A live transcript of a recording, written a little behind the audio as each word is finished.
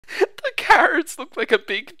cards look like a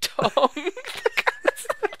big tongue.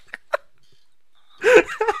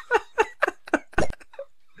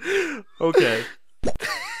 Okay.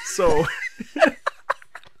 So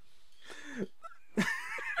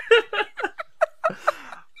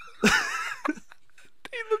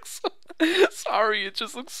They look so... Sorry, it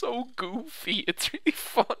just looks so goofy. It's really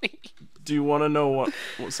funny. do you want to know what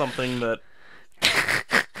something that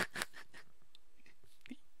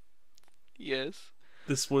Yes.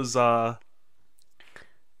 this was so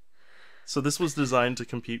this was designed to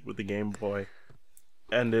compete with the Game Boy,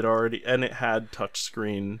 and it had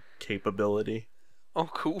touchscreen capability. Oh,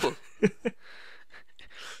 cool.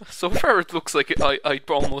 So far it looks like I'd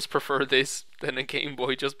almost prefer this than a Game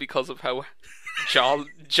Boy just because of how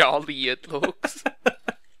jolly it looks.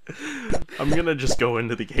 I'm gonna just go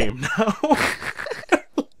into the game now.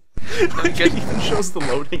 It even shows the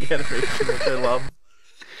loading animation, which I love.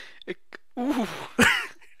 Ooh.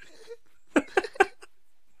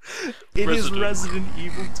 It is Resident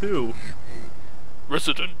Evil 2.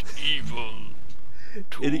 Resident Evil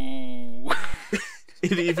 2.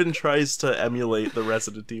 It even tries to emulate the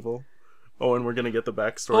Resident Evil. Oh, and we're gonna get the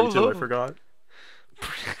backstory too, I forgot.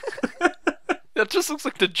 That just looks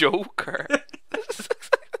like the Joker.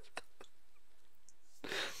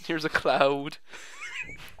 Here's a cloud.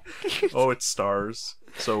 Oh, it's stars.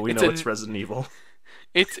 So we know it's Resident Evil.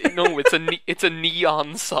 It's a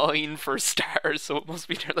neon sign for stars, so it must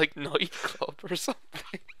be their like nightclub or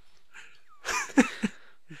something.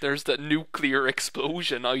 There's that nuclear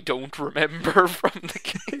explosion I don't remember from the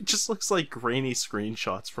game. It just looks like grainy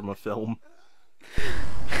screenshots from a film.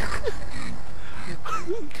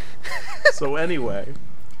 So anyway,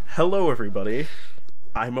 hello everybody.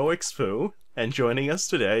 I'm OXFoo, and joining us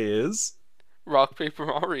today is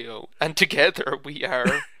RockPaperMario, and together we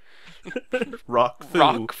are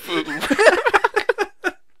RockFoo.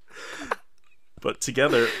 RockFoo. But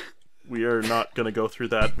together, we are not going to go through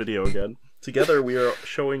that video again. Together, we are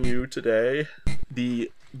showing you today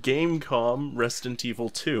the Gamecom Resident Evil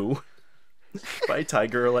 2 by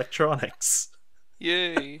Tiger Electronics.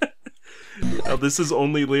 Yay. Now, this is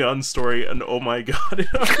only Leon's story, and oh my god,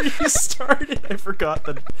 it already started. I forgot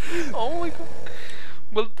that. Oh my god.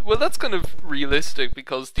 Well, that's kind of realistic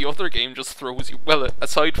because the other game just throws you. Well,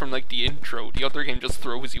 aside from like the intro, the other game just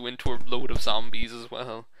throws you into a load of zombies as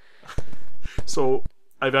well. So,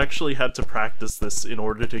 I've actually had to practice this in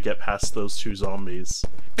order to get past those two zombies.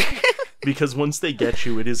 Because once they get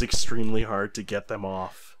you, it is extremely hard to get them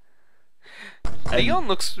off. Leon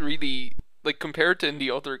looks really, like, compared to in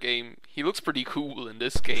the other game, he looks pretty cool in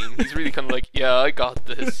this game. He's really kind of like, yeah, I got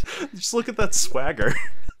this. Just look at that swagger.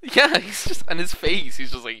 Yeah, he's just, and his face,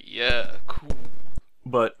 he's just like, yeah, cool.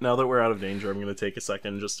 But now that we're out of danger, I'm going to take a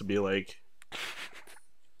second just to be like,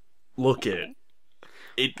 look it.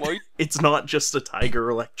 It's not just a Tiger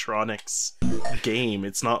Electronics game.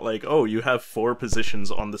 It's not like, oh, you have 4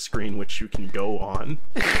 positions on the screen which you can go on.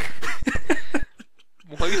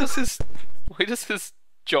 Why does his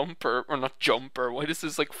jumper, or not jumper, why does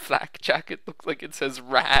his like flak jacket look like it says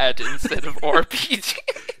rad instead of RPG?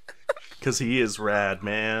 Because he is rad,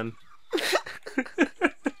 man.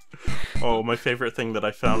 Oh, my favorite thing that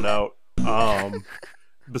I found out,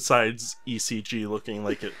 besides ECG looking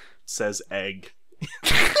like it says egg,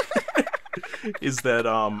 is that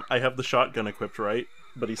I have the shotgun equipped, right?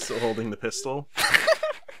 But he's still holding the pistol.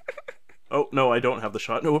 Oh, no, I don't have the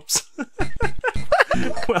shot. Oops.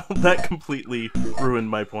 Well, that completely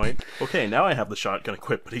ruined my point. Okay, now I have the shotgun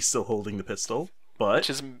equipped, but he's still holding the pistol. But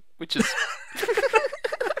which is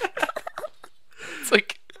it's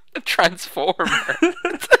like a transformer.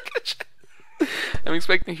 It's like I'm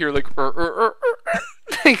expecting to hear like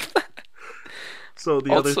like that. So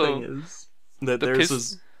the other thing is that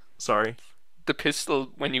there's sorry. The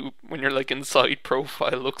pistol when you're like inside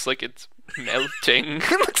profile looks like it's melting.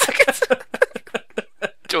 It looks like it's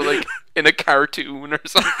so like in a cartoon or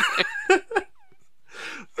something.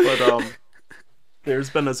 But there's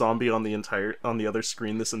been a zombie on the other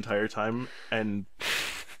screen this entire time, and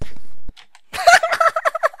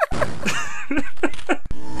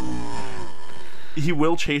he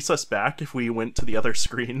will chase us back if we went to the other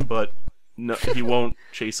screen, but no, he won't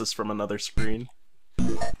chase us from another screen.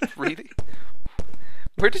 Really?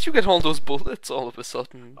 Where did you get all those bullets all of a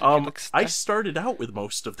sudden? I started out with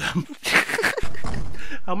most of them.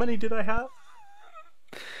 How many did I have?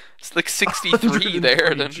 It's like 63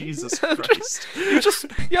 there then. Jesus Christ.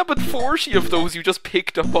 But 40 of those you just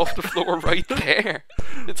picked up off the floor right there.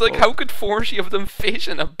 It's like, how could 40 of them fit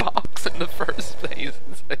in a box in the first place?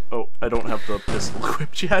 Like... Oh, I don't have the pistol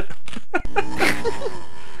equipped yet.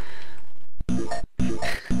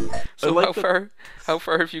 So like how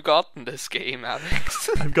far have you gotten this game, Alex?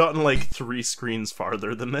 I've gotten like 3 screens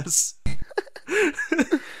farther than this.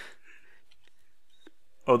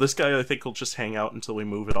 Oh, this guy I think will just hang out until we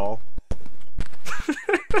move it all.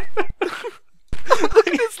 Look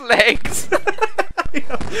at his legs.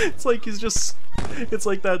 It's like he's just... It's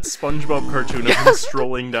like that SpongeBob cartoon of him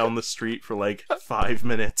strolling down the street for like 5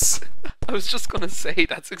 minutes. I was just gonna say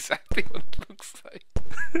that's exactly what it looks like.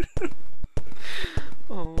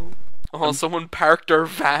 Oh, someone parked their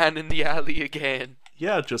van in the alley again.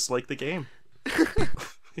 Yeah, just like the game.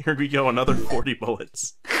 Here we go, another 40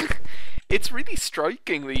 bullets. It's really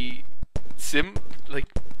strikingly faithful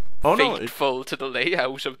to the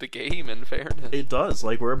layout of the game, in fairness. It does.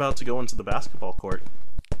 Like, we're about to go into the basketball court.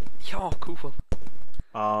 Yeah, cool.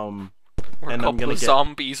 Where a couple of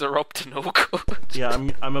zombies are up to no good. Yeah,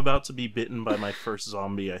 I'm about to be bitten by my first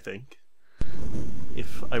zombie, I think.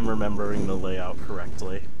 If I'm remembering the layout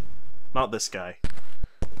correctly. Not this guy.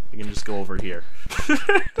 I can just go over here.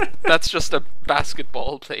 That's just a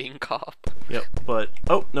basketball playing cop. Yep, but...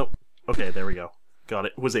 Oh, no. Okay, there we go. Got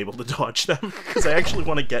it. Was able to dodge them. Because I actually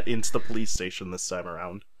want to get into the police station this time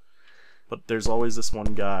around. But there's always this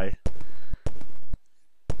one guy.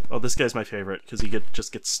 Oh, this guy's my favorite, because he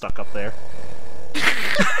just gets stuck up there.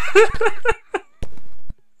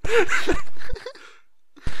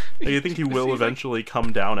 I think he will eventually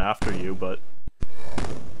come down after you, but...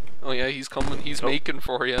 Oh yeah, he's coming. He's making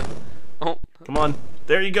for you. Oh. Come on.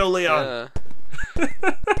 There you go, Leon!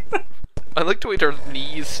 I like the way their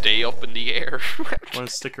knees stay up in the air. I want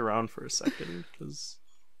to stick around for a second, because...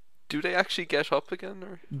 Do they actually get up again,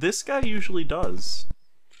 or...? This guy usually does.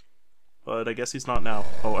 But I guess he's not now.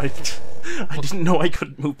 Oh, I didn't know I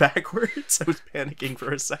couldn't move backwards. I was panicking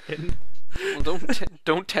for a second. Well,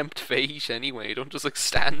 don't tempt fate anyway. Don't just like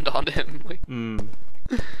stand on him.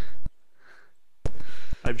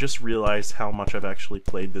 I've just realized how much I've actually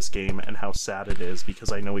played this game and how sad it is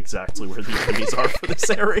because I know exactly where the enemies are for this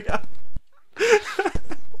area.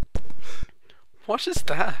 What is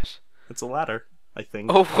that? It's a ladder, I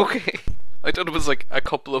think. Oh, okay. I thought it was like a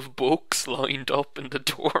couple of books lined up in the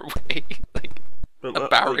doorway, like a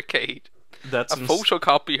barricade. That's a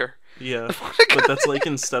photocopier. Yeah, but that's like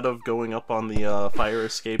instead of going up on the fire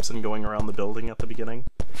escapes and going around the building at the beginning.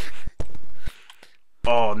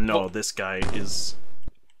 Oh no, this guy is...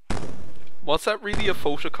 Was that really a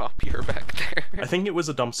photocopier back there? I think it was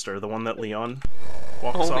a dumpster, the one that Leon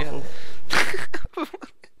walks off of.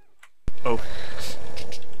 Oh.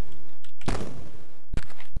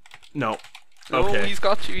 No. Okay. Oh, he's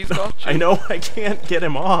got you, I know, I can't get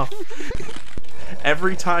him off.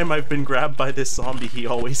 Every time I've been grabbed by this zombie, he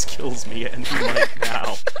always kills me, and he might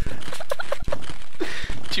now.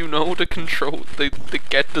 Do you know the control, the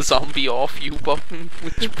get the zombie off you button?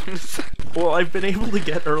 Which button is that? Well, I've been able to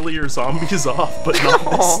get earlier zombies off, but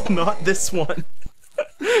not this one.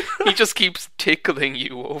 He just keeps tickling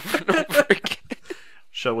you over and over again.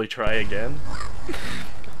 Shall we try again?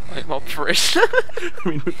 I'm up for it. I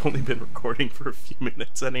mean, we've only been recording for a few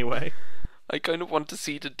minutes anyway. I kind of want to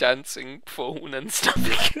see the dancing phone and stuff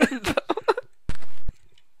again, though.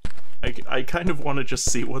 I kind of want to just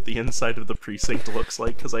see what the inside of the precinct looks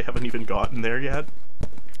like, because I haven't even gotten there yet.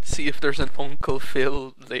 See if there's an Uncle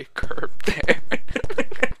Phil liquor there.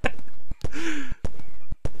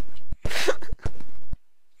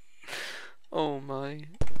 Oh my.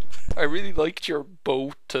 I really liked your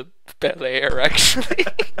boat to Bel Air, actually.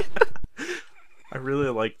 I really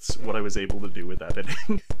liked what I was able to do with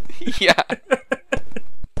editing. Yeah.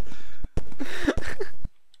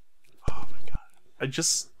 Oh my god. I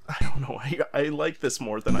don't know, I like this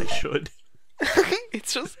more than I should.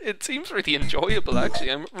 It seems really enjoyable,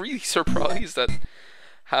 actually. I'm really surprised at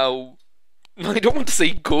how, I don't want to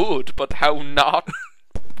say good, but how not...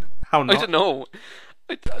 How not? I don't know.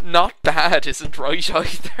 Not bad isn't right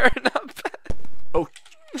either. Not bad. Oh,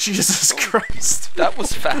 Jesus Christ. That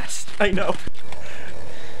was fast. I know.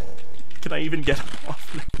 Can I even get him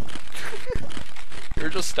off now? You're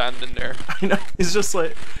just standing there. I know. He's just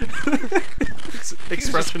like... His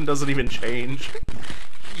expression doesn't even change.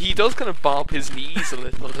 He does kind of bob his knees a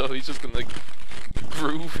little, though. He's just kind of like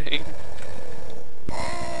grooving.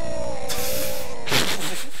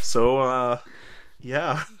 So,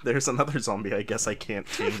 yeah, there's another zombie I guess I can't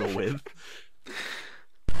tangle with.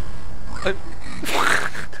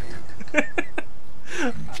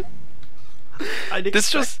 I'd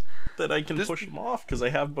expect that I can push him off, because I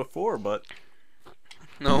have before, but...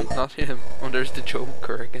 No, not him. Oh, there's the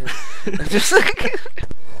Joker again. Just like...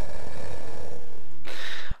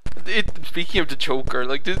 Speaking of the Joker,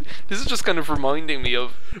 like, this is just kind of reminding me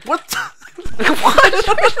of... What? What?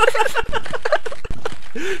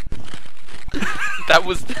 That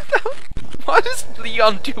was... What is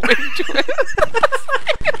Leon doing to it?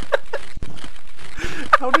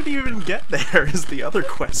 How did he even get there is the other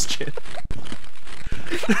question.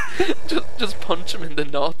 just punch him in the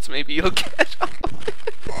nuts, maybe he'll get off.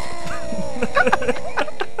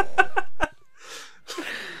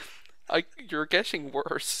 You're getting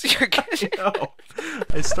worse. You're getting... No,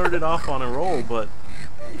 I started off on a roll, but...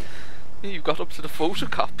 You got up to the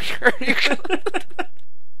photocopier.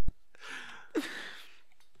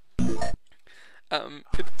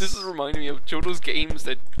 This is reminding me of those games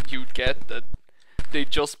that you'd get that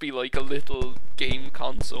they'd just be like a little game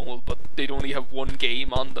console, but they'd only have one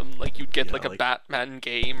game on them. Like you'd get like a Batman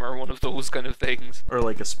game or one of those kind of things. Or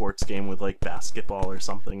like a sports game with like basketball or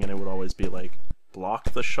something, and it would always be like,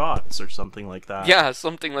 block the shots or something like that. Yeah,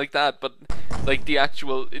 something like that, but like the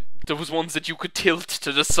actual... those ones that you could tilt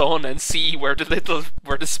to the sun and see where the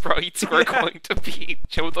sprites were going to be.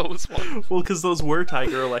 Show those ones. Well, because those were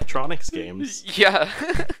Tiger Electronics games. Yeah.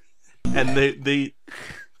 And they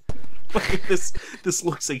like, this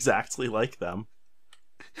looks exactly like them.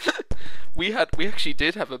 We actually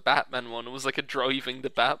did have a Batman one. It was like a driving the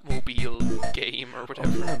Batmobile game or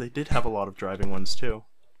whatever. Oh yeah, they did have a lot of driving ones too.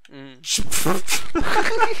 Mm.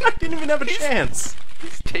 I didn't even have a chance.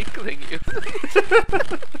 He's tickling you.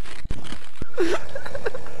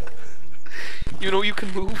 You know you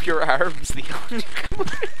can move your arms, Leon.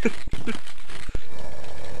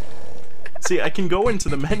 See, I can go into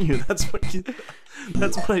the menu. That's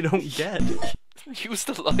what I don't get. Use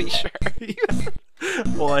the light sharp.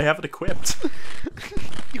 Well, I have it equipped.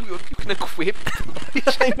 You can equip the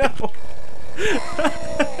light I know.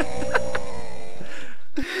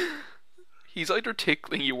 He's either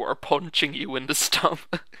tickling you or punching you in the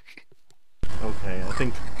stomach. Okay, I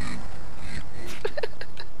think...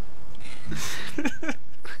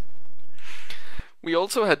 We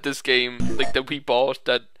also had this game like that we bought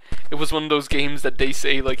that it was one of those games that they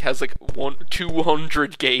say like has like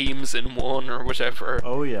 200 games in one or whatever.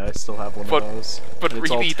 Oh yeah, I still have one of those. But and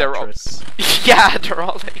really they're all... Yeah, they're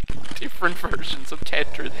all like different versions of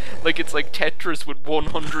Tetris. Like it's like Tetris with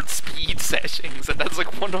 100 speed settings and that's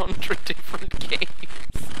like 100 different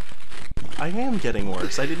games. I am getting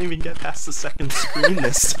worse. I didn't even get past the second screen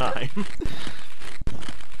this time.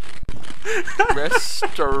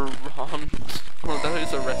 Restaurant. Oh, that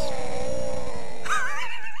is a restaurant.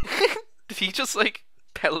 Did he just like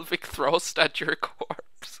pelvic thrust at your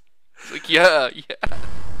corpse? It's like, yeah.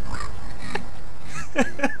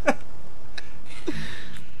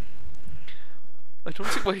 I don't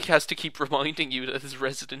see why he has to keep reminding you that it's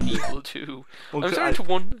Resident Evil 2. Well, I'm starting to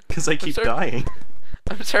wonder... Because I keep dying.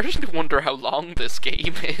 I'm starting to wonder how long this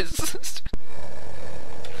game is.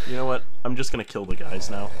 You know what? I'm just gonna kill the guys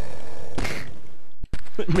now.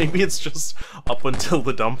 Maybe it's just up until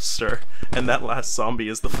the dumpster, and that last zombie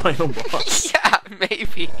is the final boss. Yeah,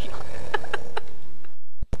 maybe.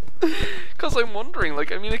 Because I'm wondering,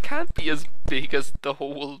 like, I mean, it can't be as big as the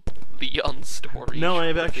whole Leon story. No,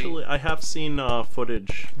 I have seen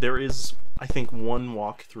footage. There is, I think, one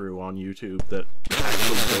walkthrough on YouTube that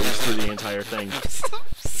actually goes through the entire thing.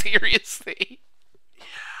 Seriously?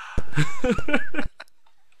 Yeah.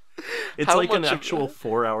 It's like an actual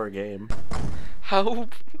 4-hour game. How,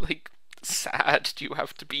 like, sad do you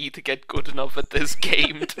have to be to get good enough at this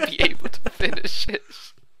game to be able to finish it?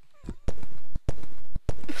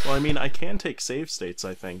 Well, I mean, I can take save states,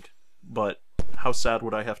 I think, but how sad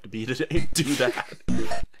would I have to be to do that?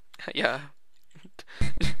 Yeah.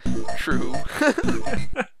 True.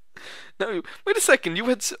 No, wait a second, you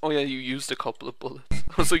had... Oh yeah, you used a couple of bullets.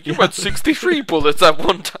 I was like, you had 63 bullets at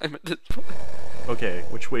one time at this point. Okay,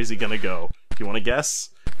 which way's he gonna go? Do you want to guess?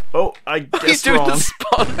 Oh, I guessed wrong. He's doing the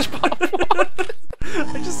SpongeBob one.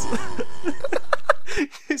 I just...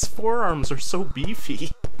 His forearms are so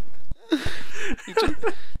beefy.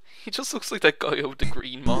 He just looks like that guy out of the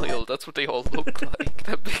Green Mile. That's what they all look like.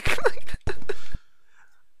 That big, like that.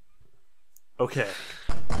 Okay.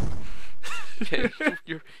 Okay,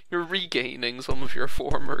 you're regaining some of your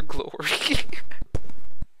former glory.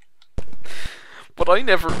 What I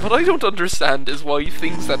don't understand is why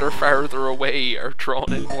things that are farther away are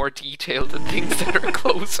drawn in more detail than things that are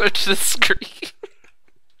closer to the screen.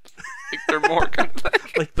 Like they're more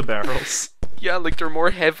like the barrels. Yeah, like they're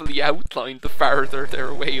more heavily outlined the farther they're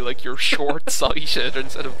away, like you're short-sighted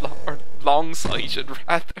instead of long-sighted,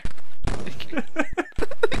 rather.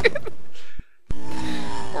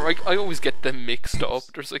 Or like, I always get them mixed up.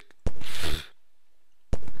 There's like...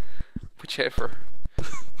 Whichever.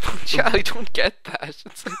 Yeah, I don't get that.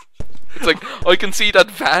 It's like... It's like, I can see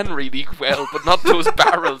that van really well, but not those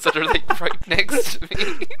barrels that are like right next to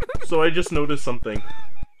me. So I just noticed something.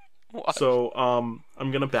 What? So,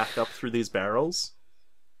 I'm gonna back up through these barrels.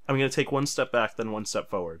 I'm gonna take one step back, then one step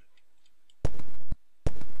forward.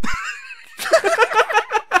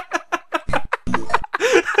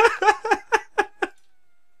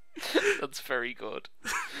 That's very good.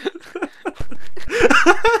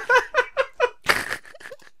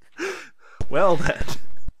 Well then.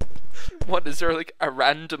 What, is there like a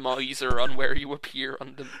randomizer on where you appear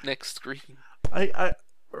on the next screen?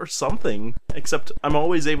 Or something. Except I'm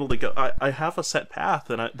always able to go. I have a set path,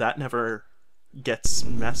 and that never gets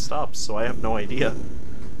messed up, so I have no idea.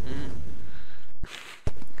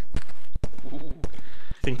 Ooh.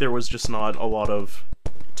 I think there was just not a lot of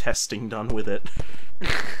testing done with it.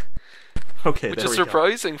 Okay, Which there is we go.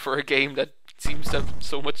 surprising for a game that seems to have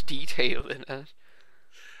so much detail in it.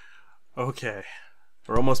 Okay.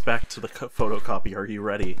 We're almost back to the photocopy. Are you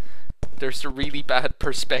ready? There's the really bad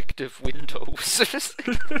perspective windows.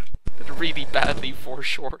 That are really badly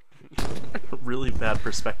foreshortened. Really bad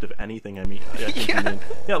perspective anything, I mean. I think you mean.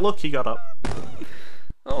 Yeah, look, he got up.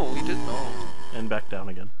 Oh, we didn't know. And back down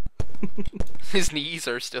again. His knees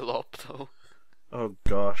are still up, though. Oh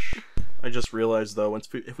gosh. I just realized though,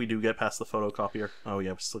 if we do get past the photocopier, oh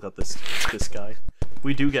yeah, we still got this guy. If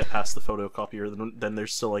we do get past the photocopier, then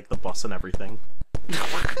there's still like the bus and everything.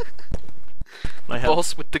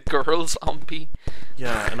 Boss with the girl zombie.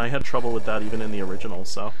 Yeah, and I had trouble with that even in the original,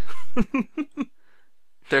 so.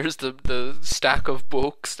 There's the stack of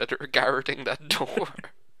books that are guarding that door.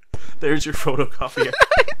 There's your photocopier.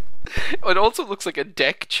 It also looks like a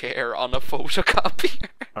deck chair on a photocopier.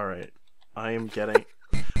 Alright. I am getting...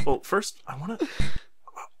 Well, first, I want to...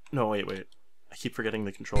 No, wait. I keep forgetting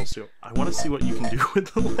the controls, too. I want to see what you can do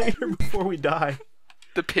with the lighter before we die.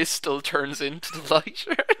 The pistol turns into the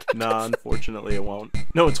lighter. Nah, unfortunately it won't.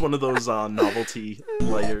 No, it's one of those novelty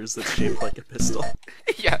lighters that's shaped like a pistol.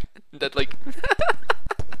 Yeah, that like...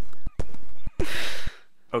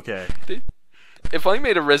 Okay. If I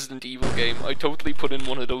made a Resident Evil game, I'd totally put in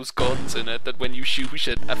one of those guns in it that when you shoot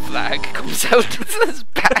it, a flag comes out and says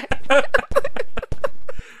bang.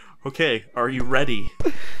 Okay, are you ready?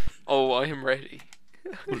 Oh, I am ready.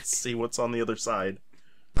 Let's see what's on the other side.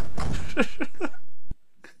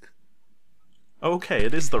 Okay,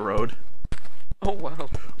 it is the road. Oh wow.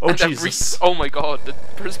 Oh And Jesus. oh my god, the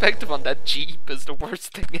perspective on that Jeep is the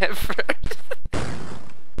worst thing ever.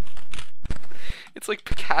 It's like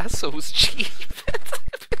Picasso's Jeep.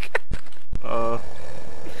 Can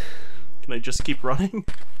I just keep running?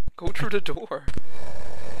 Go through the door.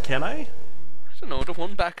 Can I? I don't know, the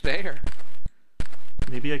one back there.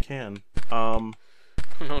 Maybe I can. Oh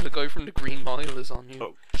no, the guy from the Green Mile is on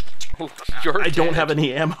you. Oh, I don't have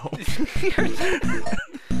any ammo.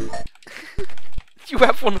 You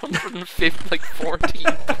have 150, like 14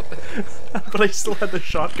 bullets. But I still had the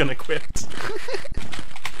shotgun equipped.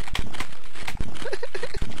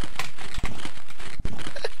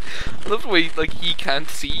 I love the way, like, he can't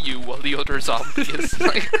see you while the other zombie is,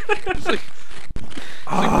 like, it's like,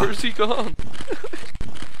 where's he gone?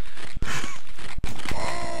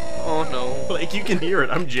 Oh no. Like, you can hear it,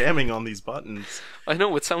 I'm jamming on these buttons. I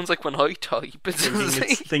know, it sounds like when I type, it's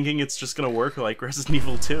Thinking it's just gonna work like Resident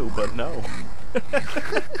Evil 2, but no.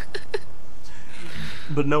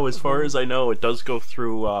 But no, as far as I know, it does go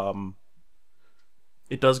through,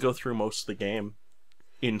 most of the game.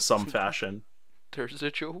 In some fashion. There's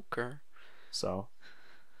a Joker. So.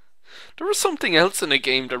 There was something else in the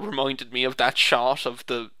game that reminded me of that shot of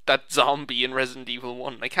that zombie in Resident Evil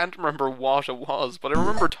 1. I can't remember what it was, but I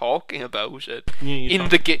remember talking about it in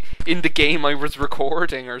the game I was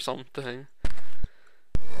recording or something.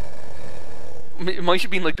 It might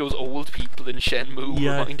have been like those old people in Shenmue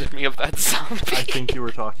reminded me of that zombie. I think you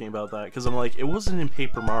were talking about that, because I'm like, it wasn't in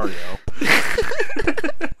Paper Mario.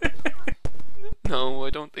 No, I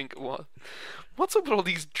don't think it was. What's up with all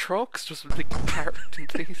these trucks just like parked in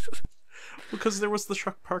places? Because there was the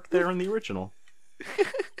truck parked there in the original.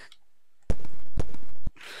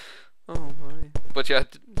 Oh my. But yeah,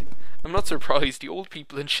 I'm not surprised. The old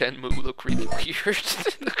people in Shenmue look really weird.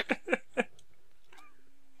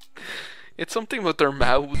 It's something about their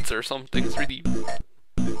mouths or something. It's really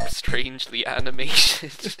strangely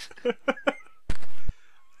animated.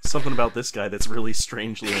 Something about this guy that's really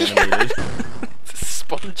strangely animated. It's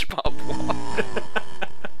SpongeBob one.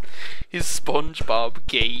 His SpongeBob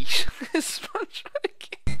gate. His SpongeBob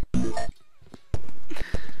gate.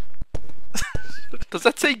 Does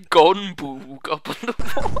that say Gunboog up on the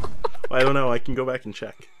wall? I don't know, I can go back and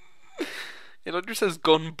check. It either says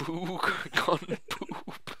Gunboog or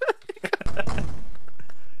Gunboob.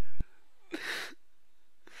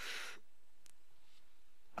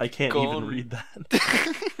 I can't even read that.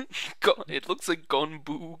 It looks like gun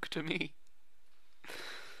boog to me.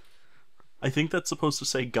 I think that's supposed to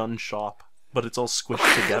say gun shop, but it's all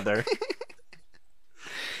squished together.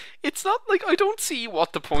 It's not like, I don't see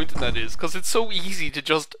what the point of that is, because it's so easy to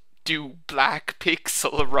just do black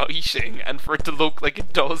pixel writing and for it to look like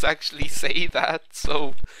it does actually say that,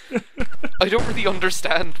 so I don't really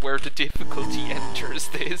understand where the difficulty enters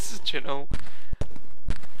this, you know?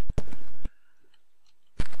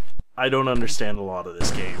 I don't understand a lot of this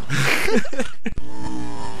game.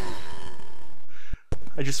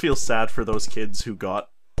 I just feel sad for those kids who got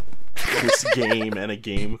this game and a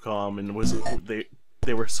Gamecom and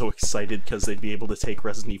they were so excited because they'd be able to take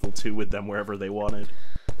Resident Evil 2 with them wherever they wanted.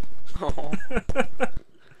 Oh.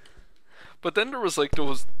 But then there was like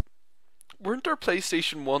those... Weren't there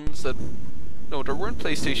PlayStation 1s that... No, there weren't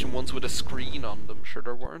PlayStation 1s with a screen on them, sure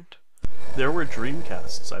there weren't. There were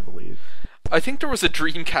Dreamcasts, I believe. I think there was a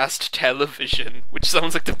Dreamcast television, which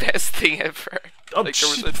sounds like the best thing ever. Oh, like there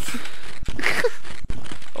was a...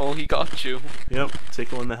 Oh, he got you. Yep,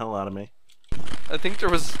 tickling the hell out of me. I think there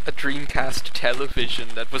was a Dreamcast television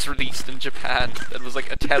that was released in Japan that was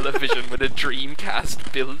like a television with a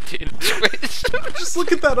Dreamcast built into it. Just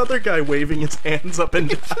look at that other guy waving his hands up and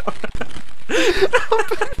down.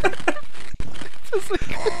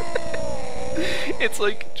 It's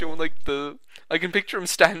like, you know, like the... I can picture him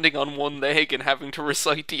standing on one leg and having to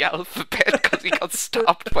recite the alphabet because he got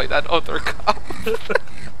stopped by that other cop.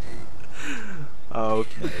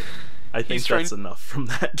 Okay. I think that's enough from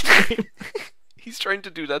that game. He's trying to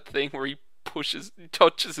do that thing where he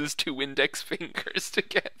touches his two index fingers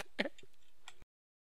together.